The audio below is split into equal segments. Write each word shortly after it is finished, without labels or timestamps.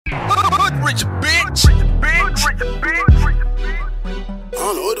rich bitch. I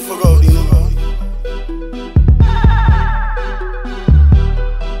don't know what the fuck all these niggas.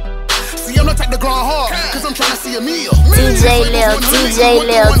 See, I'm not type to grind hard, cause I'm trying to see a meal. DJ Lil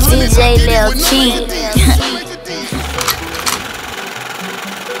Cheat.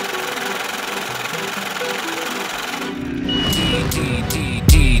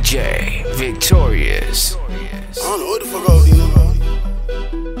 DJ Victorious. I don't know what the fuck all these niggas.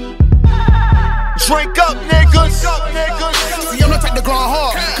 Drink up, niggas. See, I'm not type to grind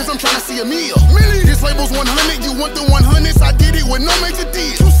hard, cause I'm trying to see a meal. This label's 100, you want the 100s, I did it with no major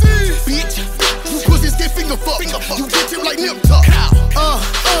deal. Bitch, you pussies get finger fucked, you get tipped like nip tuck.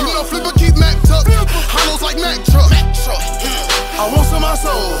 You know Flippa keep Mac tuck, hollows like Mac truck. I want some of my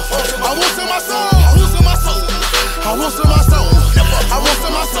soul, I want some of my soul, I want some of my soul, I want some of my soul, I want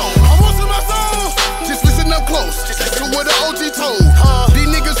some of my soul, I want some of my soul. Just listen up close, to what the OG told. These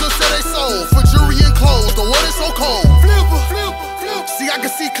niggas will sell they soul for jewelry and clothes, the water's so cold. See, I can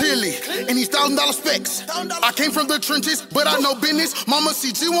see clearly in these $1,000 specs. I came from the trenches, but I know business. Mama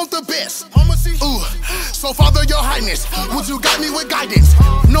CG want the best. Ooh, so Father, Your Highness, would you guide me with guidance?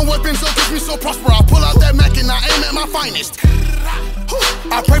 No weapons will keep me so prosper. I pull out that Mac and I aim at my finest.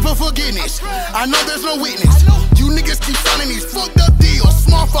 I pray for forgiveness. I know there's no witness. You niggas keep signing these fucked up deals.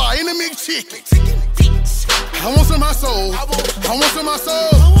 Small fry, enemy chicken. I want some of my soul. I want some of my soul.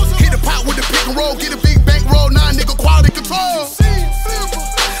 Hit the pot with the pick and roll. Get a big bank roll. 9 nigga quality control.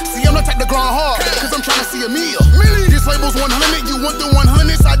 See, I'm not type to grind hard, cause I'm trying to see a meal. This label's 100, you want the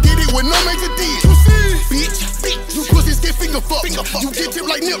 100s, I did it with no major deal. Bitch, you pussies get finger fucked, you get tipped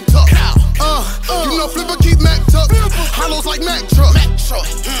like nip tuck. You know Flippa keep Mac tuck, hollows like Mac truck.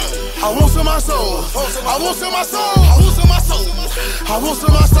 I want some of my soul, I want some of my soul, I want some of my soul, I want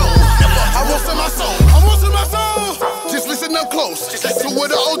some of my soul, I want some of my soul, I want some of my soul. Just listen up close, to what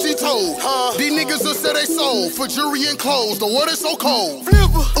the OG told. These niggas will sell they soul for jewelry and clothes, the water's so cold.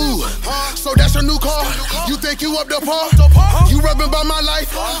 Ooh, so that's your new car? You think you up the par? You rubbing by my life?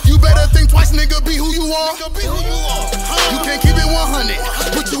 You better think twice, nigga, be who you are. You can't keep it 100,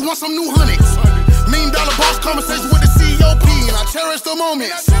 but you want some new hundreds. $1 million boss conversation with the COP, and I cherish the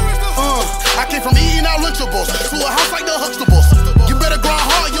moments. I came from eating out Lunchables to a house like the Huxtables. You better grind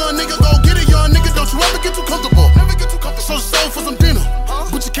hard, young nigga, go get it, young nigga. Don't you ever get too comfortable. So sold for some dinner,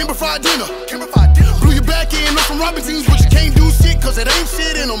 but you came for fried dinner. Blew your back in on some Robinsons, but you can't do shit, cause it ain't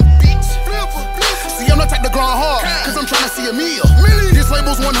shit in them. See, I'm not type to grind hard, cause I'm trying to see a meal. This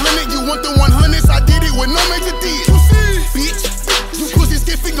label's 100, you want the 100s, I did it with no major deal. Bitch, you pussies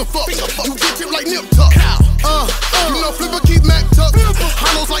get finger fucked, you get tipped like nip tuck. You know Flippa keep Mac tuck,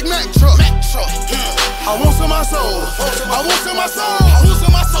 hollows like Mac truck. I want some of my soul, I want some of my soul, I want some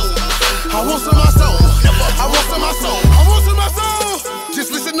of my soul, I want some of my soul, I want some of my soul, I want some of my soul.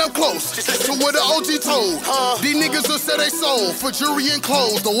 Just listen up close, to what the OG told. These niggas will sell they soul for jewelry and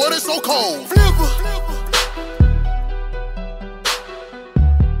clothes, the water's so cold.